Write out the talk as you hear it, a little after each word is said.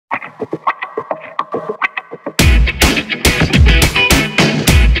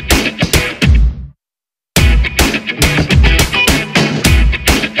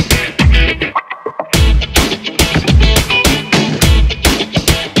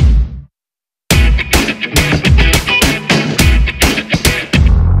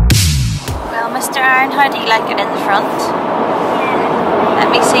How do you like it in the front? Let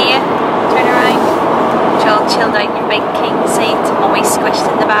me see you. Turn around. You're all chilled out in your big king seat. Mummy squished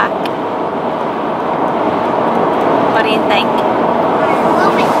in the back. What do you think? I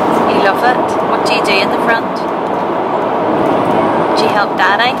love it. You love it? What do you do in the front? Do you help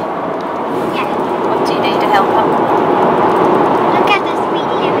Daddy? Yeah. What do you do to help him? Look at the speed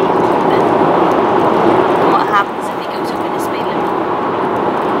limit. What happens if he goes over the speed limit?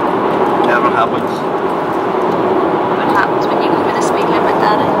 Never happens. What happens when you go over the speed limit,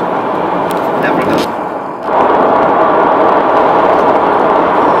 Daddy? Never does.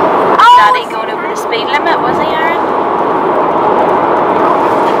 Daddy going over the speed limit, was he, Aaron?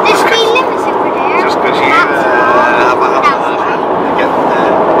 The speed limit's over there. Just because you have a habit of getting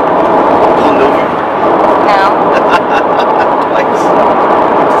pulled over. No. Twice.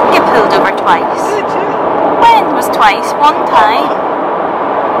 You pulled over twice. Did you? When was twice? One time.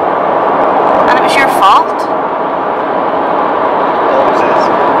 And it was your fault. Always is.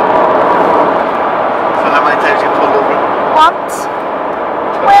 So how many times you pulled over? Once.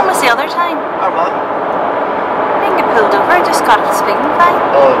 When was the other time? Our mum. I didn't get pulled over, I just got a speeding fine.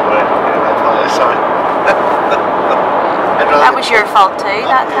 Oh, right. Okay, that's all. Sorry. That was your fault too,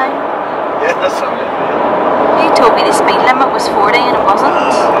 that time. Yeah, that's something. You told me the speed limit was 40 and it wasn't.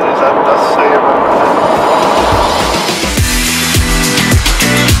 That's how you remember that.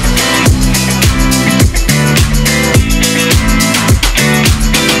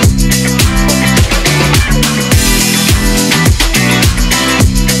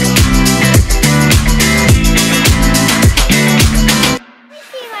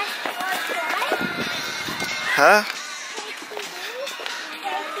 Huh?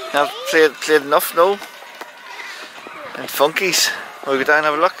 I've played enough now. And funkies. Will we go down and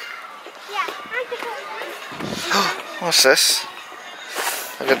have a look? Yeah. What's this?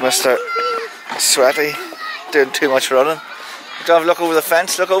 Look at Mr. Sweaty doing too much running. We don't have a look over the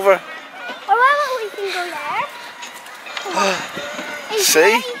fence, look over. Well, we can go there.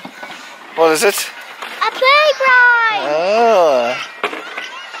 See? What is it? A playground. Oh.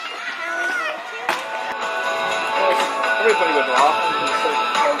 Everybody would laugh.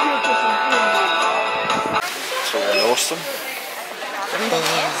 So we lost them.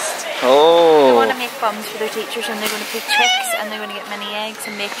 Oh. They want to make bombs for their teachers and they're going to put chicks and they're going to get mini eggs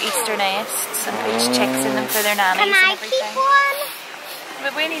and make Easter nests and put chicks in them for their nannies Can and I everything. keep one?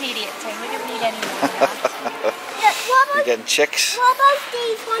 But we only need 18, we don't need any more than that. You're getting chicks. What about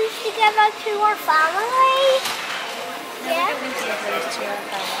these ones to give out to our family? No, we don't need to give those to our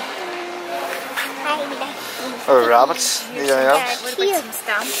family. I like them. Or rabbits. What Yeah. about some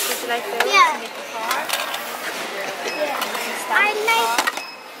stamps? Would you like those Yeah. to make a card?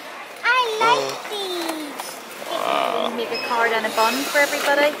 I like these. We'll make a card and a bun for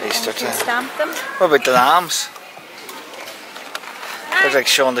everybody Easter and you can time. stamp them. What about the lambs? They're like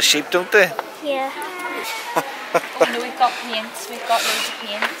showing the sheep, don't they? Yeah. Oh no, we've got paints. We've got loads of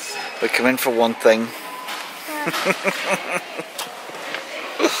paints. We come in for one thing.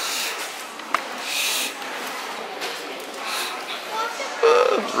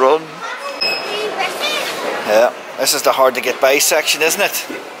 Run. Yeah, this is the hard to get by section, isn't it?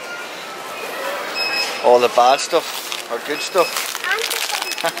 All the bad stuff, or good stuff.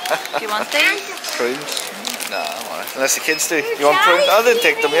 Do you want these? Prunes? No, I don't want it. Unless the kids do. You want prunes? Oh, they'll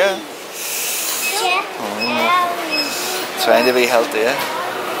take them, yeah. Trying to be healthy, yeah.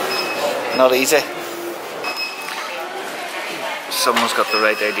 Not easy. Someone's got the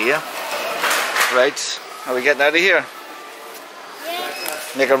right idea. Right, are we getting out of here?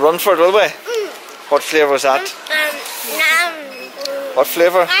 Make a run for it, will we? What flavour is that? What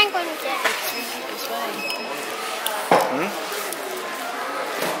flavour? I'm going to get it.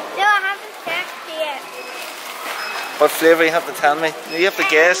 No, I haven't checked yet. What flavour you have to tell me? You have to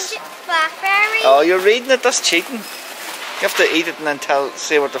guess. Blackberry. Oh, you're reading it, that's cheating. You have to eat it and then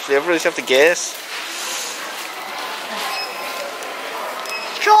say what the flavour is. You have to guess.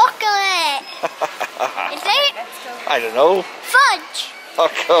 Chocolate. Is it? I don't know. Fudge. Oh,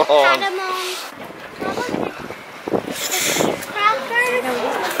 come on. No, you can't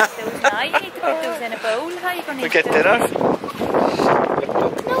put those now. You need to put those in a bowl. How are you going to We get dinner.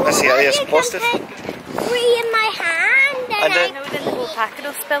 Let's see how you're supposed to. 3 in my hand. And then, know then the whole packet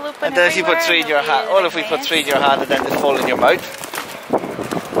will spill open and then if you put 3 in your hand, what if we put 3 in your hand and then they fall in your mouth?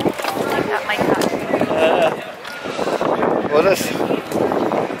 with it.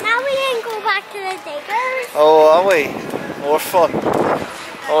 Now we can go back to the diggers. Oh, are we? More fun.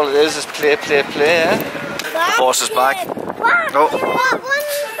 All it is play, play, play, eh? What? Boss is back. What? Oh. What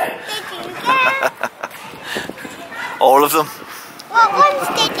ones did you get? All of them. What ones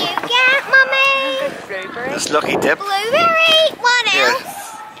did you get, Mummy? This lucky dip. Blueberry. What Yeah.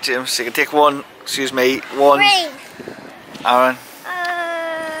 else? James, you can take one. Excuse me, one. Green. Aaron.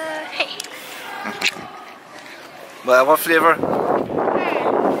 Hey. Well, what flavour?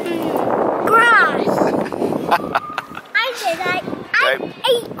 Grass. I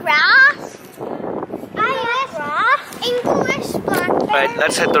ate grass. I ate grass. English blackberry. Right,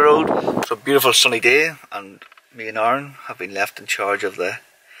 let's hit the road. It's a beautiful sunny day, and me and Aaron have been left in charge of the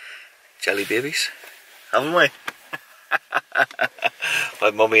jelly babies, haven't we? My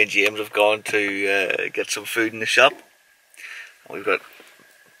mummy and James have gone to get some food in the shop. We've got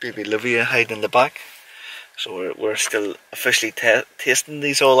baby Olivia hiding in the back, so we're still officially tasting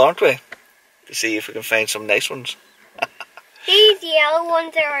these all, aren't we? To see if we can find some nice ones. These yellow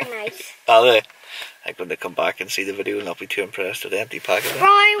ones are nice. Are they? I think when they come back and see the video, they'll not be too impressed with the empty packet.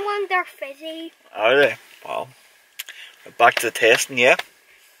 Brown ones are fizzy. Are they? Wow. We're back to the tasting, yeah?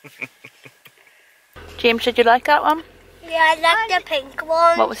 James, did you like that one? Yeah, I like the pink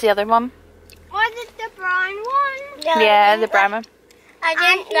one. What was the other one? Was it the brown one? Yeah, the brown one. I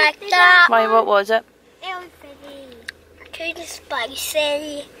didn't like that. Why, what was it? It was fizzy. Too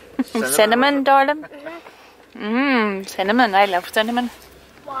spicy. Cinnamon, darling. Cinnamon. I love cinnamon.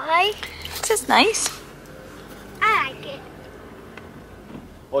 Why? It's just nice. I like it.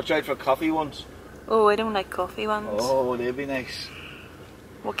 Watch out for coffee ones. Oh, I don't like coffee ones. Oh, they'd be nice.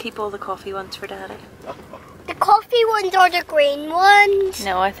 We'll keep all the coffee ones for Daddy. The coffee ones are the green ones.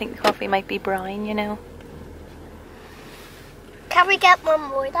 No, I think the coffee might be brown, you know. Can we get one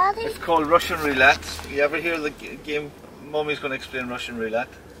more, Daddy? It's called Russian roulette. You ever hear the game? Mummy's going to explain Russian roulette.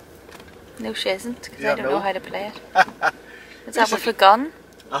 No, she isn't, because You I don't don't know know? how to play it. Is that with a gun?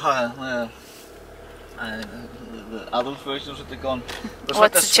 Well, the adult versions with the gun. There's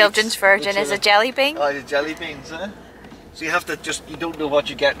like What's the children's version? Is it jelly bean? Oh, the jelly beans, eh? So you have to you don't know what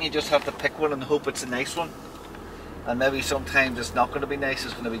you're getting, you just have to pick one and hope it's a nice one. And maybe sometimes it's not going to be nice,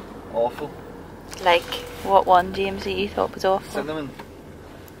 it's going to be awful. Like, what one, James, that you thought was awful? Cinnamon.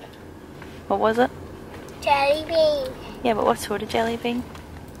 What was it? Jelly bean. Yeah, but what sort of jelly bean?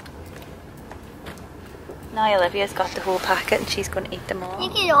 Now Olivia's got the whole packet and she's going to eat them all. You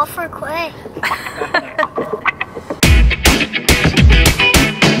get off her quick.